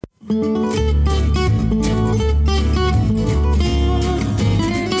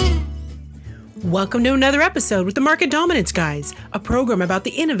Welcome to another episode with the Market Dominance Guys, a program about the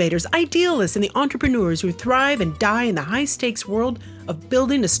innovators, idealists, and the entrepreneurs who thrive and die in the high-stakes world of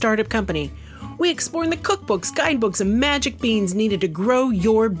building a startup company. We explore the cookbooks, guidebooks, and magic beans needed to grow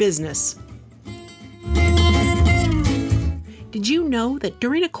your business. Did you know that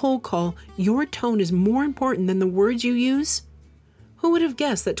during a cold call, your tone is more important than the words you use? Who would have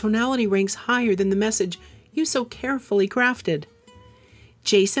guessed that tonality ranks higher than the message you so carefully crafted?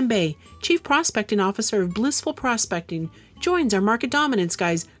 Jason Bay, Chief Prospecting Officer of Blissful Prospecting, joins our Market Dominance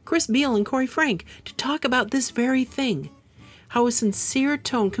Guys, Chris Beal and Corey Frank, to talk about this very thing. How a sincere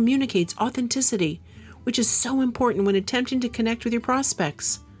tone communicates authenticity, which is so important when attempting to connect with your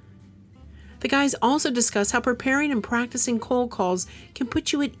prospects. The guys also discuss how preparing and practicing cold calls can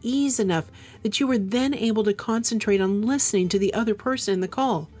put you at ease enough that you are then able to concentrate on listening to the other person in the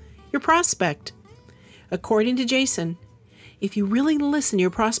call, your prospect. According to Jason, if you really listen to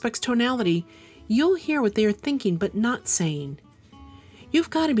your prospect's tonality, you'll hear what they are thinking but not saying. You've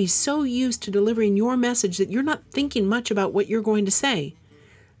got to be so used to delivering your message that you're not thinking much about what you're going to say.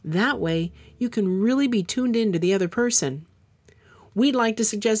 That way, you can really be tuned in to the other person. We'd like to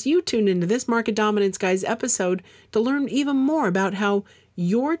suggest you tune into this Market Dominance Guys episode to learn even more about how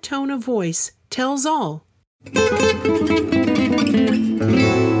your tone of voice tells all.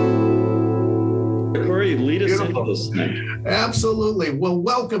 Corey, lead us into this thing. Absolutely. Well,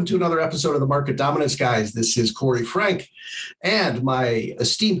 welcome to another episode of the Market Dominance Guys. This is Corey Frank and my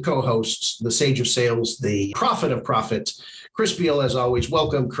esteemed co-hosts, the Sage of Sales, the Prophet of Profit, Chris Beal, as always.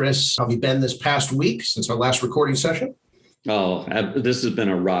 Welcome, Chris. How have you been this past week since our last recording session? Oh, this has been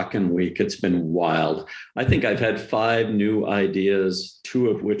a rocking week. It's been wild. I think I've had 5 new ideas,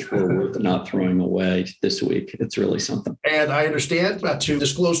 2 of which were worth not throwing away this week. It's really something. And I understand, not to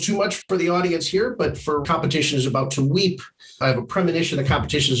disclose too much for the audience here, but for competition is about to weep. I have a premonition the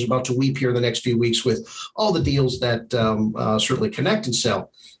competition is about to weep here in the next few weeks with all the deals that certainly Connect and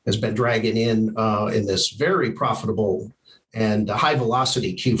Sell has been dragging in this very profitable and high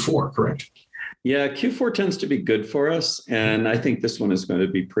velocity Q4, correct? Yeah, Q4 tends to be good for us. And I think this one is going to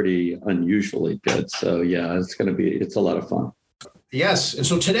be pretty unusually good. So yeah, it's a lot of fun. Yes. And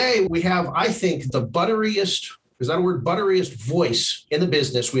so today we have, I think, the butteriest, is that a word? Butteriest voice in the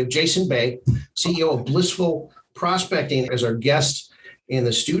business. We have Jason Bay, CEO of Blissful Prospecting, as our guest in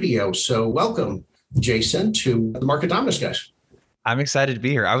the studio. So welcome, Jason, to the Market Dominance Guys. I'm excited to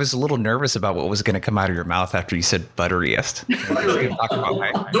be here. I was a little nervous about what was going to come out of your mouth after you said butteriest. You're talk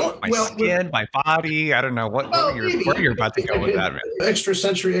about my skin, my body. I don't know where you're about to go with that, man. Extra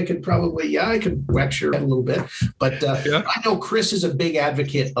sensory, I could wax your head a little bit. But I know Chris is a big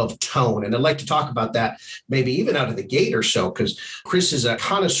advocate of tone, and I'd like to talk about that maybe even out of the gate or so, because Chris is a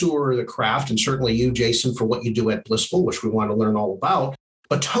connoisseur of the craft, and certainly you, Jason, for what you do at Blissful, which we want to learn all about.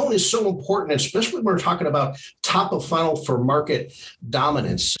 But tone is so important, especially when we're talking about top of funnel for market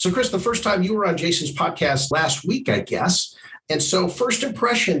dominance. So, Chris, the first time you were on Jason's podcast last week, I guess. And so first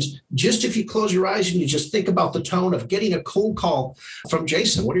impressions, just if you close your eyes and you just think about the tone of getting a cold call from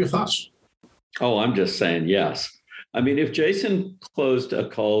Jason, what are your thoughts? Oh, I'm just saying yes. I mean, if Jason closed a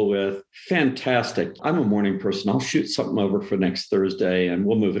call with, fantastic, I'm a morning person, I'll shoot something over for next Thursday and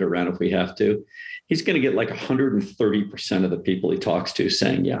we'll move it around if we have to. He's going to get like 130% of the people he talks to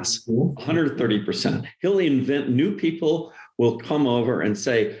saying yes, 130%. He'll invent new people will come over and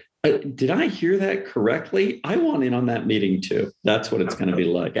say, did I hear that correctly? I want in on that meeting too. That's what it's going to be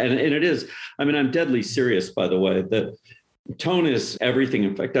like. And it is, I mean, I'm deadly serious, by the way, that tone is everything.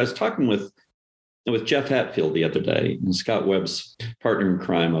 In fact, I was talking with Jeff Hatfield the other day, and Scott Webb's partner in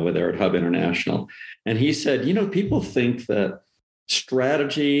crime over there at Hub International. And he said, people think that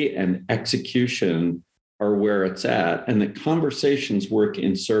strategy and execution are where it's at, and that conversations work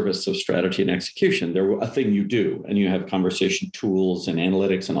in service of strategy and execution. They're a thing you do, and you have conversation tools and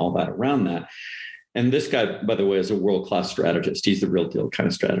analytics and all that around that. And this guy, by the way, is a world-class strategist. He's the real deal kind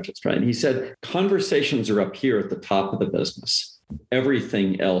of strategist, right? And he said, conversations are up here at the top of the business.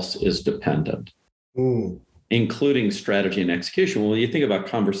 Everything else is dependent, including strategy and execution. Well, when you think about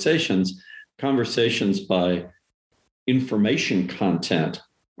conversations by information content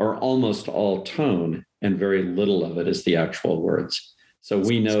are almost all tone, and very little of it is the actual words. So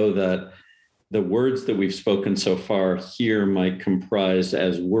we know that the words that we've spoken so far here might comprise,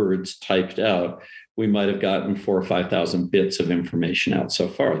 as words typed out, we might have gotten 4,000 or 5,000 bits of information out so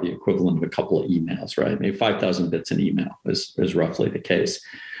far, the equivalent of a couple of emails, right? Maybe 5,000 bits an email is roughly the case.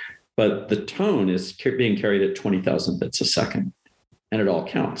 But the tone is being carried at 20,000 bits a second, and it all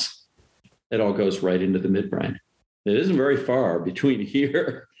counts. It all goes right into the midbrain. It isn't very far between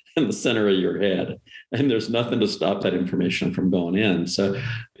here in the center of your head. And there's nothing to stop that information from going in. So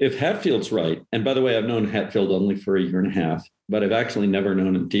if Hatfield's right, and by the way, I've known Hatfield only for a year and a half, but I've actually never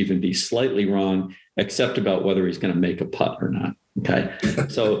known him to even be slightly wrong, except about whether he's going to make a putt or not. Okay.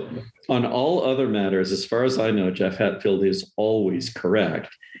 So on all other matters, as far as I know, Jeff Hatfield is always correct.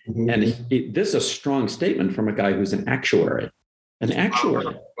 And this is a strong statement from a guy who's an actuary.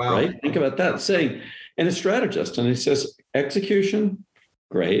 Wow. Right? Think about that, saying, and a strategist. And he says, execution,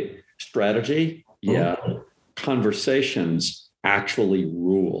 great. Strategy, yeah. Conversations actually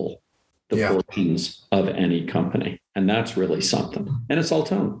rule the fortunes of any company. And that's really something. And it's all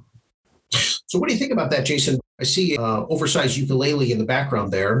tone. So what do you think about that, Jason? I see oversized ukulele in the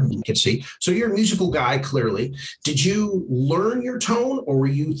background there. You can see. So you're a musical guy, clearly. Did you learn your tone, or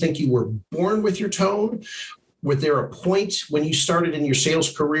you think you were born with your tone? Was there a point when you started in your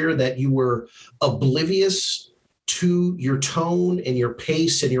sales career that you were oblivious to your tone and your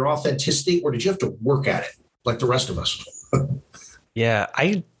pace and your authenticity, or did you have to work at it like the rest of us? Yeah,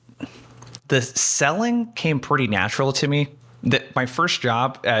 the selling came pretty natural to me. My first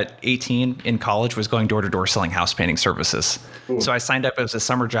job at 18 in college was going door to door selling house painting services. Ooh. So I signed up as a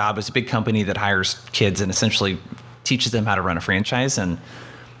summer job. It's a big company that hires kids and essentially teaches them how to run a franchise. And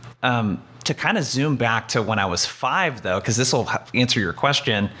to kind of zoom back to when I was 5, though, because this will answer your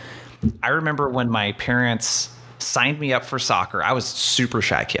question. I remember when my parents signed me up for soccer. I was a super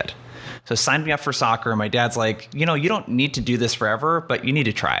shy kid. So signed me up for soccer. And my dad's like, you don't need to do this forever, but you need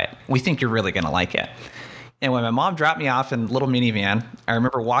to try it. We think you're really going to like it. And when my mom dropped me off in a little minivan, I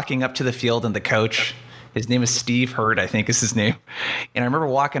remember walking up to the field and the coach, his name is Steve Hurd, I think is his name. And I remember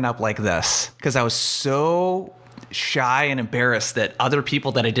walking up like this because I was so shy and embarrassed that other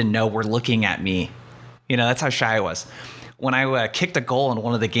people that I didn't know were looking at me. That's how shy I was. When I kicked a goal in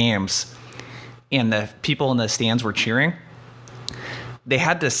one of the games and the people in the stands were cheering, they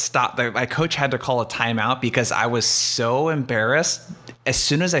had to stop. My coach had to call a timeout because I was so embarrassed. As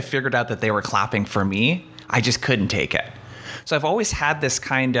soon as I figured out that they were clapping for me, I just couldn't take it. So I've always had this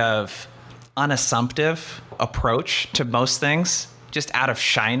kind of unassumptive approach to most things, just out of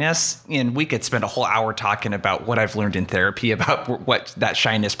shyness. And we could spend a whole hour talking about what I've learned in therapy about what that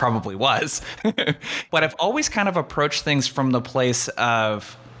shyness probably was. But I've always kind of approached things from the place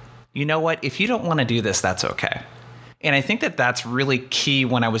of, you know what, if you don't want to do this, that's okay. And I think that that's really key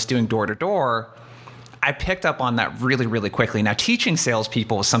when I was doing door to door. I picked up on that really, really quickly. Now, teaching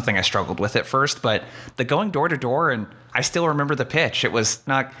salespeople was something I struggled with at first, but the going door to door, and I still remember the pitch. It was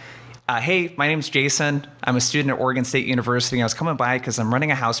not, hey, my name's Jason. I'm a student at Oregon State University. I was coming by because I'm running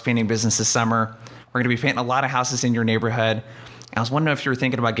a house painting business this summer. We're going to be painting a lot of houses in your neighborhood. I was wondering if you were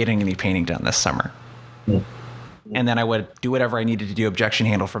thinking about getting any painting done this summer. Yeah. And then I would do whatever I needed to do, objection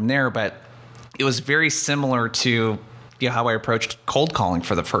handle from there. But it was very similar to how I approached cold calling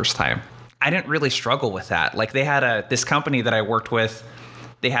for the first time. I didn't really struggle with that. Like they had this company that I worked with,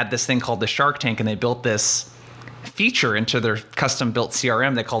 they had this thing called the Shark Tank, and they built this feature into their custom built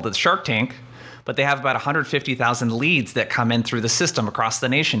CRM. They called it Shark Tank, but they have about 150,000 leads that come in through the system across the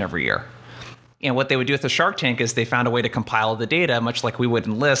nation every year. And what they would do with the Shark Tank is they found a way to compile the data, much like we would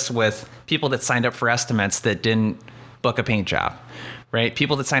in lists, with people that signed up for estimates that didn't book a paint job, right?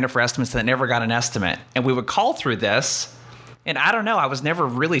 People that signed up for estimates that never got an estimate. And we would call through this. And I don't know, I was never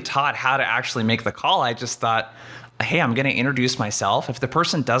really taught how to actually make the call. I just thought, hey, I'm going to introduce myself. If the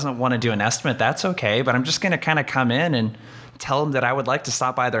person doesn't want to do an estimate, that's okay. But I'm just going to kind of come in and tell them that I would like to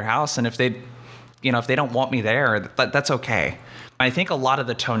stop by their house. And if they don't want me there, that's okay. I think a lot of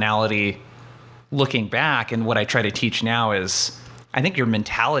the tonality, looking back, and what I try to teach now is, I think your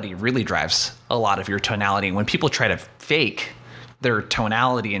mentality really drives a lot of your tonality. When people try to fake their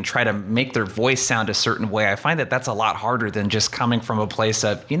tonality and try to make their voice sound a certain way, I find that that's a lot harder than just coming from a place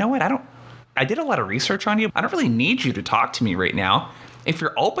of, you know what, I did a lot of research on you. I don't really need you to talk to me right now. If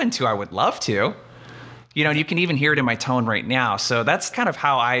you're open to, I would love to. You can even hear it in my tone right now. So that's kind of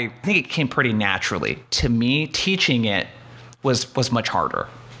how I think it came pretty naturally. To me, teaching it was much harder.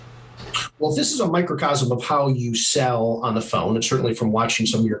 Well, this is a microcosm of how you sell on the phone, and certainly from watching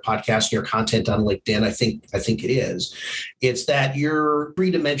some of your podcasts and your content on LinkedIn, I think it is. It's that you're a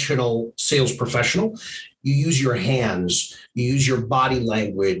three-dimensional sales professional. You use your hands, you use your body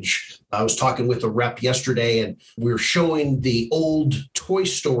language. I was talking with a rep yesterday, and we were showing the old Toy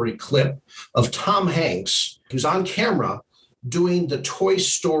Story clip of Tom Hanks, who's on camera doing the Toy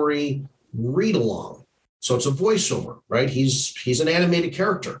Story read-along. So it's a voiceover, right? He's an animated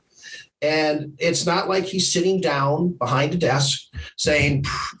character. And it's not like he's sitting down behind a desk saying,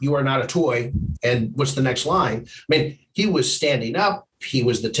 you are not a toy. And what's the next line? I mean, he was standing up. He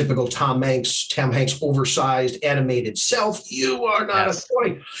was the typical Tom Hanks, oversized animated self. You are not a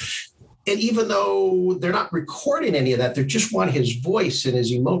toy. And even though they're not recording any of that, they just want his voice and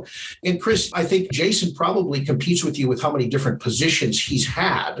his emotion. And Chris, I think Jason probably competes with you with how many different positions he's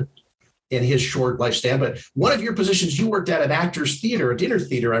had in his short lifespan. But one of your positions, you worked at an actor's theater, a dinner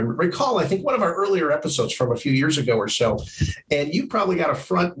theater. I recall, I think one of our earlier episodes from a few years ago or so. And you probably got a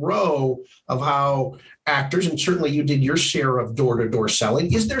front row of how actors, and certainly you did your share of door-to-door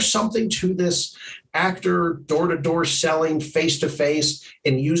selling. Is there something to this actor door-to-door selling face-to-face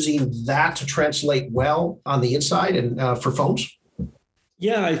and using that to translate well on the inside and for phones?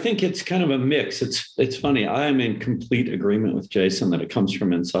 Yeah, I think it's kind of a mix. It's funny. I am in complete agreement with Jason that it comes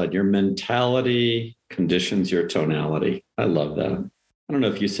from inside. Your mentality conditions your tonality. I love that. I don't know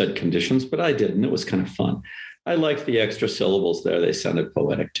if you said conditions, but I did, and it was kind of fun. I like the extra syllables there. They sounded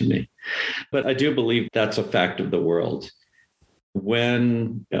poetic to me. But I do believe that's a fact of the world.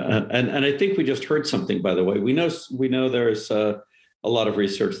 When and I think we just heard something, by the way. We know there's a lot of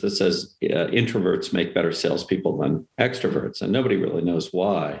research that says introverts make better salespeople than extroverts, and nobody really knows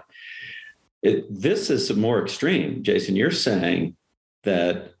why. This is more extreme. Jason, you're saying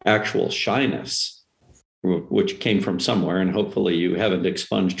that actual shyness, which came from somewhere, and hopefully you haven't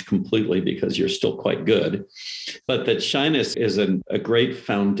expunged completely because you're still quite good, but that shyness is a great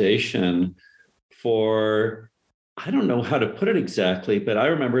foundation for, I don't know how to put it exactly, but I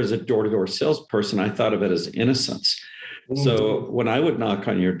remember as a door-to-door salesperson, I thought of it as innocence. So when I would knock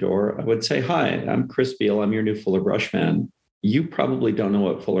on your door, I would say, "Hi, I'm Chris Beall. I'm your new Fuller Brush fan. You probably don't know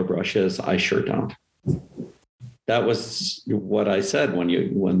what Fuller Brush is. I sure don't." That was what I said when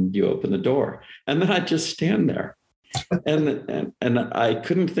you opened the door. And then I'd just stand there. And I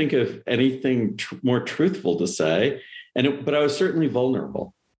couldn't think of anything more truthful to say. But I was certainly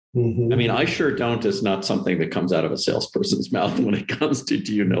vulnerable. Mm-hmm. I mean, I sure don't is not something that comes out of a salesperson's mouth when it comes to,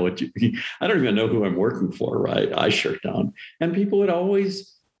 do you know what I don't even know who I'm working for, right? I sure don't. And people would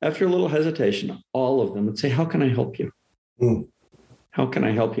always, after a little hesitation, all of them would say, "How can I help you? How can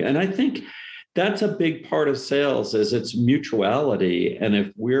I help you?" And I think that's a big part of sales, is its mutuality. And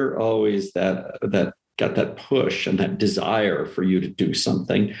if we're always that got that push and that desire for you to do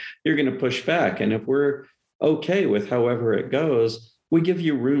something, you're going to push back. And if we're okay with however it goes, we give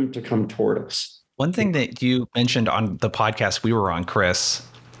you room to come toward us. One thing that you mentioned on the podcast we were on, Chris,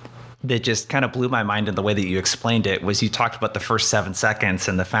 that just kind of blew my mind in the way that you explained it was you talked about the first 7 seconds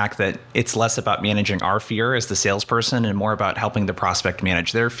and the fact that it's less about managing our fear as the salesperson and more about helping the prospect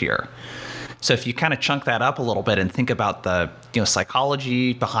manage their fear. So if you kind of chunk that up a little bit and think about the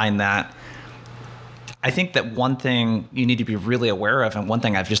psychology behind that, I think that one thing you need to be really aware of, and one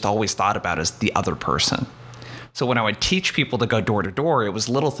thing I've just always thought about, is the other person. So when I would teach people to go door to door, it was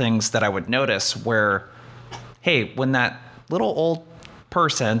little things that I would notice where, hey, when that little old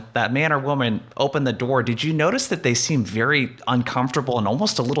person, that man or woman, opened the door, did you notice that they seemed very uncomfortable and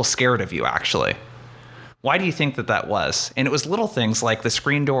almost a little scared of you, actually? Why do you think that was? And it was little things like the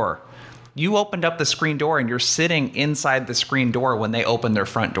screen door. You opened up the screen door and you're sitting inside the screen door when they open their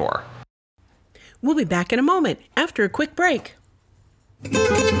front door. We'll be back in a moment after a quick break.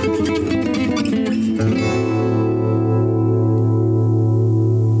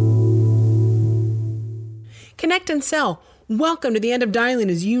 Connect and Sell. Welcome to the end of dialing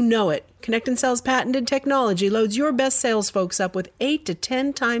as you know it. Connect and Sell's patented technology loads your best sales folks up with 8 to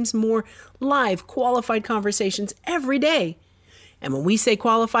 10 times more live qualified conversations every day. And when we say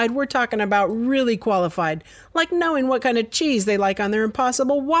qualified, we're talking about really qualified, like knowing what kind of cheese they like on their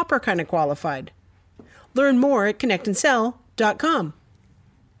Impossible Whopper kind of qualified. Learn more at connectandsell.com.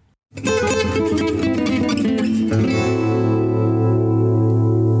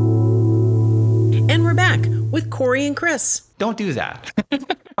 And we're back with Corey and Chris. Don't do that.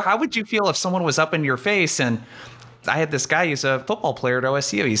 How would you feel if someone was up in your face? And I had this guy, he's a football player at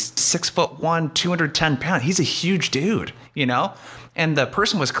OSU. He's 6'1", 210 pounds. He's a huge dude, and the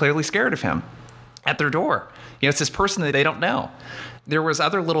person was clearly scared of him at their door. It's this person that they don't know. There was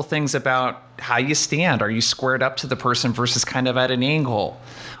other little things about how you stand. Are you squared up to the person versus kind of at an angle?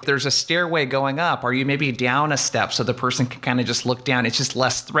 There's a stairway going up. Are you maybe down a step so the person can kind of just look down? It's just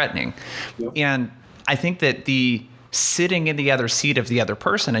less threatening. Yep. And I think that the sitting in the other seat of the other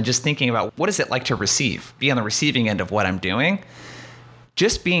person and just thinking about what is it like to be on the receiving end of what I'm doing,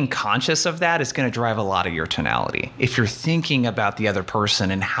 just being conscious of that is going to drive a lot of your tonality. If you're thinking about the other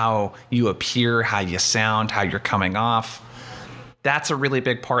person and how you appear, how you sound, how you're coming off, that's a really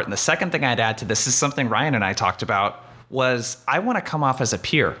big part. And the second thing I'd add to this is something Ryan and I talked about, was I want to come off as a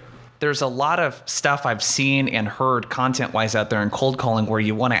peer. There's a lot of stuff I've seen and heard content-wise out there in cold calling where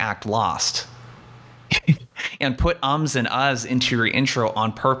you want to act lost. and put ums and uhs into your intro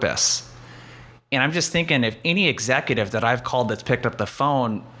on purpose. And I'm just thinking, if any executive that I've called that's picked up the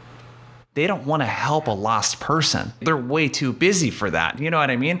phone, they don't want to help a lost person. They're way too busy for that. You know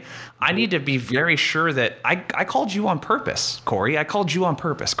what I mean? I need to be very sure that I called you on purpose, Corey. I called you on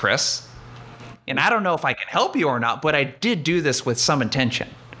purpose, Chris. And I don't know if I can help you or not, but I did do this with some intention.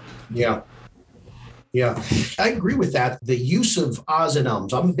 Yeah. Yeah, I agree with that. The use of ahs and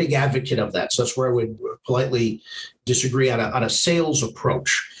ums, I'm a big advocate of that. So that's where I would politely disagree on a sales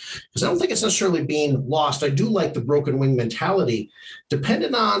approach, because I don't think it's necessarily being lost. I do like the broken wing mentality,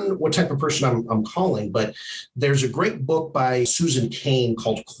 depending on what type of person I'm calling. But there's a great book by Susan Cain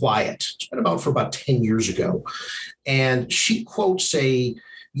called Quiet. It's been about for about 10 years ago. And she quotes a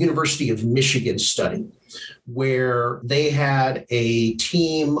University of Michigan study where they had a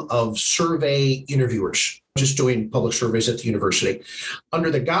team of survey interviewers just doing public surveys at the university under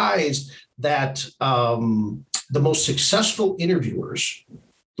the guise that the most successful interviewers,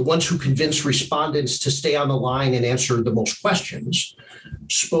 the ones who convinced respondents to stay on the line and answer the most questions,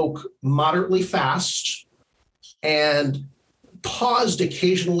 spoke moderately fast and paused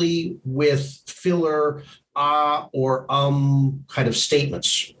occasionally with filler or kind of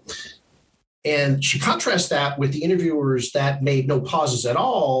statements. And she contrasts that with the interviewers that made no pauses at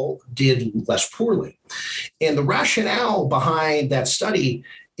all, did less poorly. And the rationale behind that study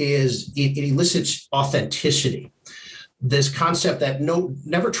is it elicits authenticity. This concept that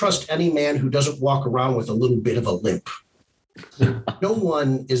never trust any man who doesn't walk around with a little bit of a limp. No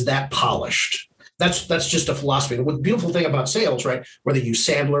one is that polished. That's just a philosophy. The beautiful thing about sales, right? Whether you use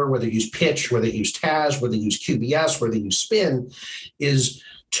Sandler, whether you use pitch, whether you use TAS, whether you use QBS, whether you use spin, is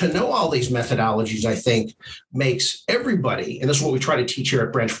to know all these methodologies, I think, makes everybody, and this is what we try to teach here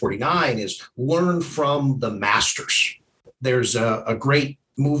at Branch 49, is learn from the masters. There's a great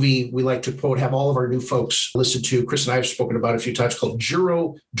movie we like to quote, have all of our new folks listen to. Chris and I have spoken about it a few times, called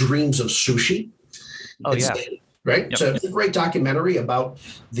Jiro Dreams of Sushi. Oh, yeah. Right? Yep. So it's a great documentary about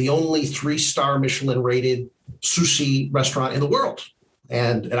the only 3-star Michelin rated sushi restaurant in the world.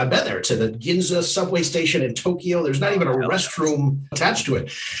 And I've been there. It's at a Ginza subway station in Tokyo. There's not even a restroom attached to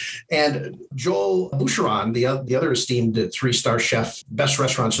it. And Joel Boucheron, the other esteemed 3-star chef, best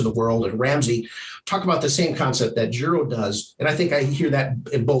restaurants in the world, and Ramsay, talk about the same concept that Jiro does. And I think I hear that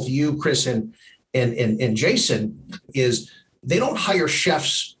in both you, Chris, and Jason, is they don't hire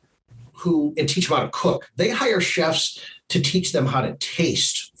chefs and teach them how to cook. They hire chefs to teach them how to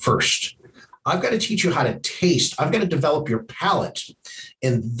taste first. I've got to teach you how to taste. I've got to develop your palate.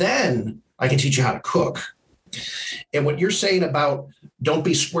 And then I can teach you how to cook. And what you're saying about don't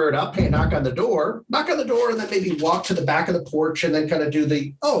be squared up, hey, knock on the door, and then maybe walk to the back of the porch and then kind of do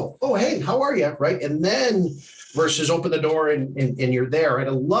the, oh, hey, how are you? Right. And then versus open the door and you're there. And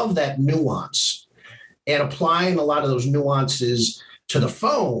I love that nuance and applying a lot of those nuances to the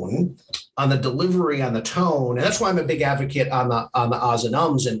phone, on the delivery, on the tone. And that's why I'm a big advocate on the ahs and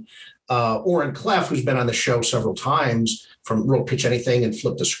ums. And Oren Clef, who's been on the show several times from Real Pitch Anything and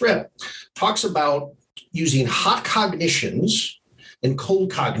Flip the Script, talks about using hot cognitions and cold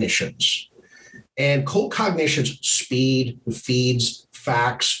cognitions. And cold cognitions, speed, feeds,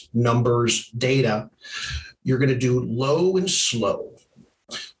 facts, numbers, data. You're going to do low and slow.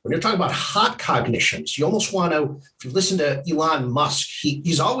 When you're talking about hot cognitions, you almost want to, if you listen to Elon Musk,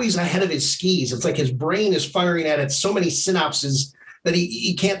 he's always ahead of his skis. It's like his brain is firing at so many synapses that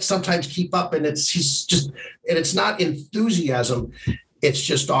he can't sometimes keep up. And it's not enthusiasm. It's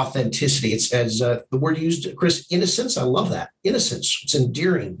just authenticity. It's as the word used, Chris, innocence. I love that. Innocence. It's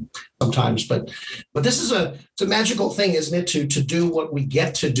endearing sometimes, but this is it's a magical thing, isn't it? To do what we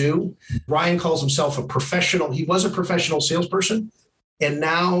get to do. Ryan calls himself a professional. He was a professional salesperson, and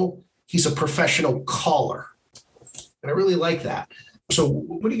now he's a professional caller. And I really like that. So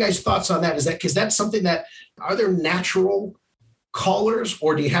what are you guys' thoughts on that? Because that's something that, are there natural callers,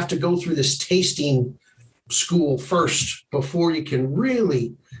 or do you have to go through this tasting school first before you can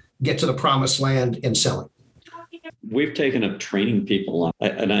really get to the promised land in selling? We've taken up training people on,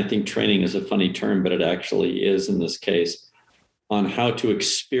 and I think training is a funny term, but it actually is in this case, on how to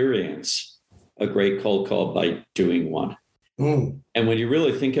experience a great cold call by doing one. And when you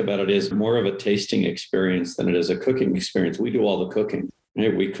really think about it, it's more of a tasting experience than it is a cooking experience. We do all the cooking.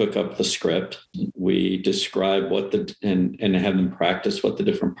 Right? We cook up the script. We describe and have them practice what the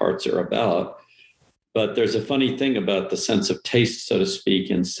different parts are about. But there's a funny thing about the sense of taste, so to speak,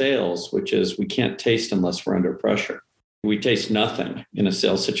 in sales, which is we can't taste unless we're under pressure. We taste nothing in a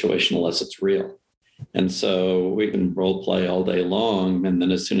sales situation unless it's real. And so we can role play all day long. And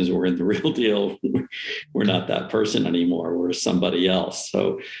then as soon as we're in the real deal, we're not that person anymore. We're somebody else.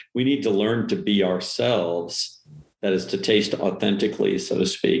 So we need to learn to be ourselves. That is to taste authentically, so to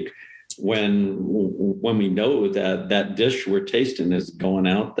speak, when we know that that dish we're tasting is going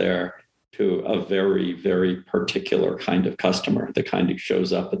out there to a very, very particular kind of customer, the kind who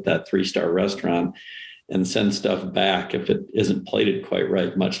shows up at that 3-star restaurant and send stuff back if it isn't plated quite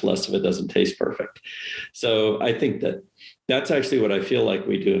right, much less if it doesn't taste perfect. So I think that that's actually what I feel like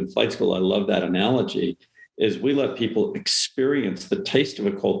we do in flight school. I love that analogy, is we let people experience the taste of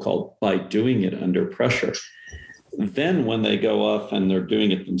a cold call by doing it under pressure. Then when they go off and they're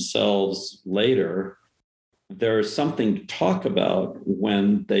doing it themselves later, there's something to talk about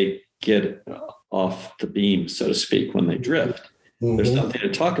when they get off the beam, so to speak, when they drift. Mm-hmm. There's something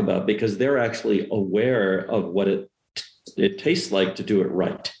to talk about because they're actually aware of what it tastes like to do it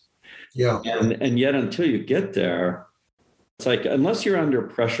right. Yeah. And yet until you get there, it's like, unless you're under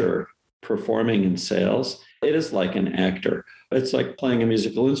pressure performing in sales, it is like an actor. It's like playing a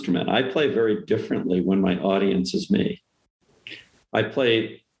musical instrument. I play very differently when my audience is me. I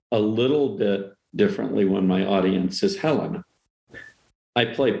play a little bit differently when my audience is Helen. I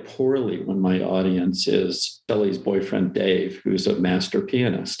play poorly when my audience is Shelley's boyfriend, Dave, who's a master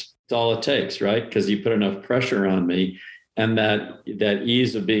pianist. It's all it takes, right? Because you put enough pressure on me and that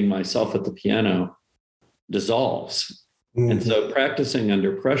ease of being myself at the piano dissolves. Mm-hmm. And so practicing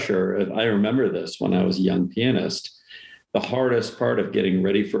under pressure, I remember this when I was a young pianist. The hardest part of getting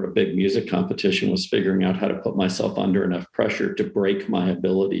ready for a big music competition was figuring out how to put myself under enough pressure to break my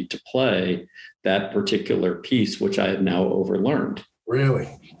ability to play that particular piece, which I had now overlearned. Really?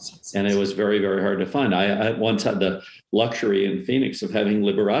 And it was very, very hard to find. I once had the luxury in Phoenix of having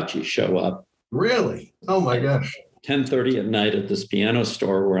Liberace show up. Really? Oh my gosh. 10:30 at night at this piano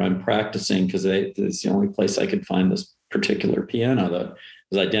store where I'm practicing, because it's the only place I could find this particular piano that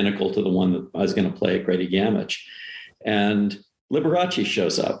was identical to the one that I was going to play at Grady Gamage. And Liberace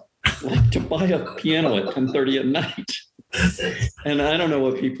shows up, like, to buy a piano at 10:30 at night. And I don't know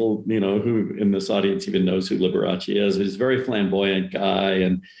what people, who in this audience even knows who Liberace is. He's a very flamboyant guy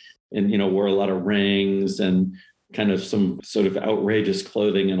and wore a lot of rings and kind of some sort of outrageous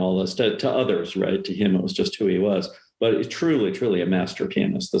clothing and all this to others, right? To him, it was just who he was. But he's truly, truly a master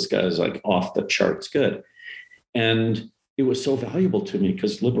pianist. This guy is like off the charts good. And it was so valuable to me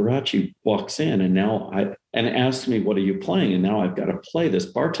because Liberace walks in and asks me, what are you playing? And now I've got to play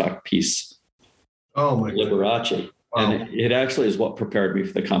this Bartok piece. Oh my Liberace. Wow. And it actually is what prepared me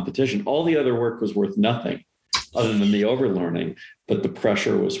for the competition. All the other work was worth nothing other than the overlearning, but the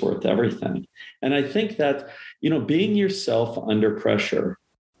pressure was worth everything. And I think that, being yourself under pressure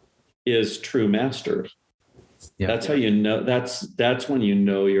is true mastery. Yeah. That's how that's when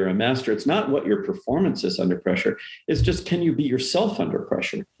you're a master. It's not what your performance is under pressure. It's just, can you be yourself under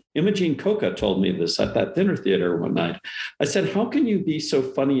pressure? Imogene Coca told me this at that dinner theater one night. I said, how can you be so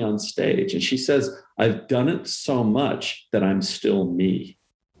funny on stage? And she says, I've done it so much that I'm still me.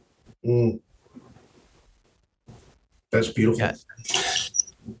 Mm. That's beautiful. Yeah.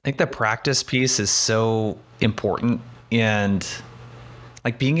 I think the practice piece is so important, and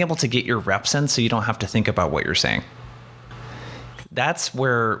like being able to get your reps in so you don't have to think about what you're saying. That's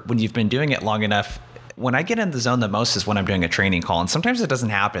where, when you've been doing it long enough, when I get in the zone the most is when I'm doing a training call. And sometimes it doesn't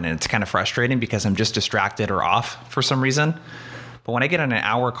happen and it's kind of frustrating because I'm just distracted or off for some reason. But when I get on an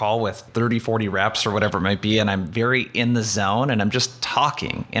hour call with 30, 40 reps or whatever it might be, and I'm very in the zone and I'm just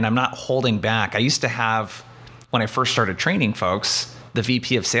talking and I'm not holding back. I used to have, when I first started training folks, the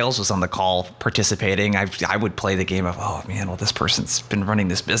VP of sales was on the call participating. I would play the game of, oh man, well, this person's been running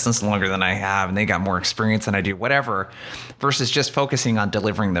this business longer than I have and they got more experience than I do, whatever, versus just focusing on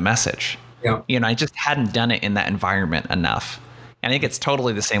delivering the message. Yeah. I just hadn't done it in that environment enough. And I think it's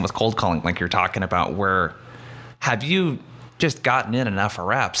totally the same with cold calling, like you're talking about, where have you just gotten in enough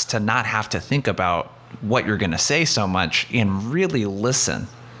reps to not have to think about what you're going to say so much and really listen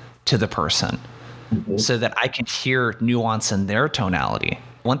to the person so that I can hear nuance in their tonality.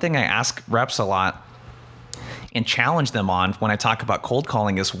 One thing I ask reps a lot and challenge them on when I talk about cold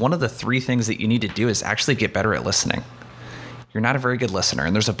calling is one of the 3 things that you need to do is actually get better at listening. You're not a very good listener.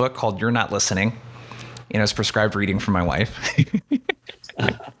 And there's a book called You're Not Listening. It's prescribed reading from my wife.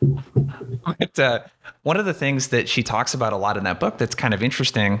 But one of the things that she talks about a lot in that book that's kind of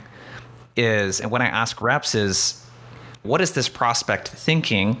interesting is, and when I ask reps is, what is this prospect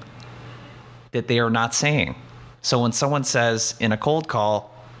thinking that they are not saying? So when someone says in a cold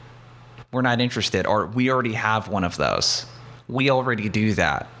call, we're not interested, or we already have one of those, we already do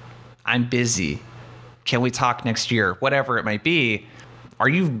that, I'm busy, can we talk next year, whatever it might be, are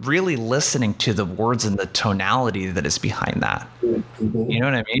you really listening to the words and the tonality that is behind that? Mm-hmm. You know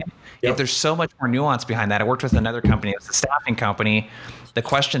what I mean? Yep. If there's so much more nuance behind that. I worked with another company, it was a staffing company. The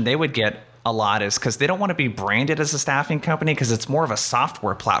question they would get a lot is because they don't want to be branded as a staffing company because it's more of a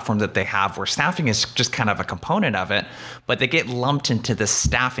software platform that they have where staffing is just kind of a component of it, but they get lumped into the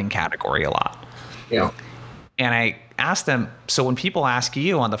staffing category a lot. Yeah. And I asked them, so when people ask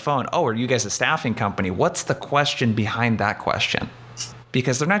you on the phone, oh, are you guys a staffing company? What's the question behind that question?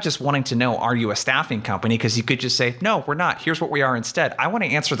 Because they're not just wanting to know, are you a staffing company? Because you could just say, no, we're not. Here's what we are instead. I want to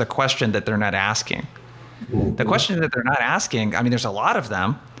answer the question that they're not asking. Mm-hmm. The question that they're not asking, I mean, there's a lot of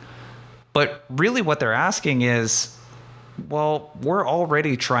them, but really what they're asking is, well, we're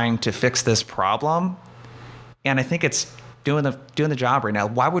already trying to fix this problem. And I think it's doing the job right now.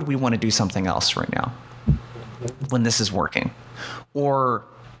 Why would we want to do something else right now when this is working? Or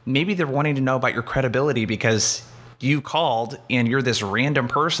maybe they're wanting to know about your credibility because you called and you're this random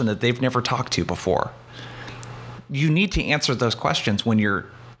person that they've never talked to before. You need to answer those questions when you're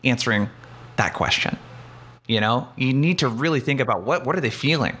answering that question. You know, you need to really think about what are they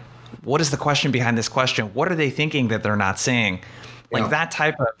feeling? What is the question behind this question? What are they thinking that they're not saying? Like that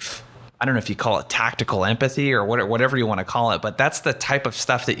type of, I don't know if you call it tactical empathy or whatever you want to call it, but that's the type of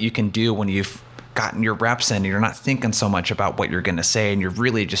stuff that you can do when you've gotten your reps in and you're not thinking so much about what you're going to say and you're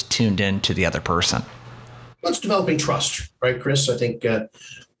really just tuned in to the other person. Well, it's developing trust, right, Chris? I think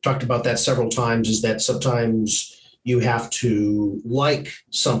talked about that several times, is that sometimes you have to like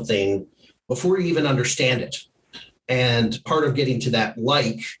something before you even understand it. And part of getting to that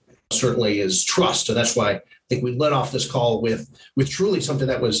like certainly is trust. So that's why I think we led off this call with truly something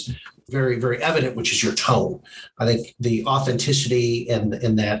that was very, very evident, which is your tone. I think the authenticity and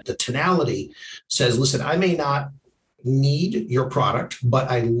that the tonality says, listen, I may not need your product,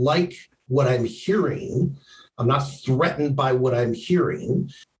 but I like what I'm hearing. I'm not threatened by what I'm hearing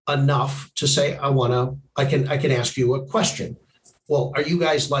enough to say, I can ask you a question. Well, are you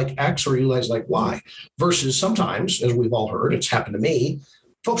guys like X or are you guys like Y? Versus sometimes, as we've all heard, it's happened to me,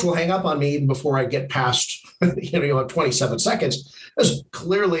 folks will hang up on me even before I get past, 27 seconds, as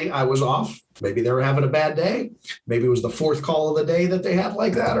clearly I was off. Maybe they were having a bad day. Maybe it was the fourth call of the day that they had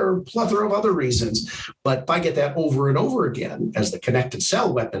like that, or a plethora of other reasons. But if I get that over and over again, as the connected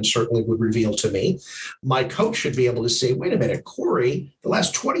cell weapon certainly would reveal to me, my coach should be able to say, wait a minute, Corey, the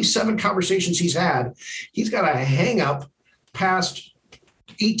last 27 conversations he's had, he's got to hang up past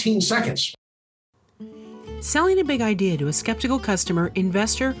 18 seconds. Selling a big idea to a skeptical customer,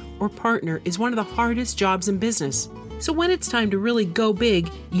 investor, or partner is one of the hardest jobs in business. So when it's time to really go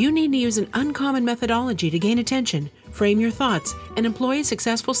big, you need to use an uncommon methodology to gain attention, frame your thoughts, and employ a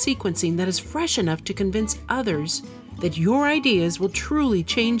successful sequencing that is fresh enough to convince others that your ideas will truly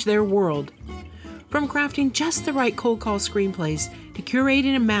change their world. From crafting just the right cold call screenplays to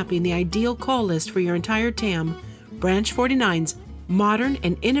curating and mapping the ideal call list for your entire TAM, Branch 49's modern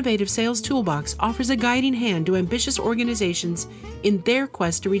and innovative sales toolbox offers a guiding hand to ambitious organizations in their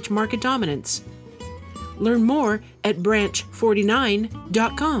quest to reach market dominance. Learn more at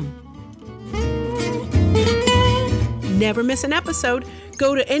branch49.com. Never miss an episode.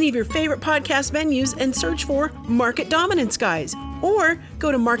 Go to any of your favorite podcast venues and search for Market Dominance Guys, or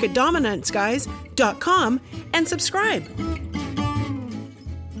go to marketdominanceguys.com and subscribe.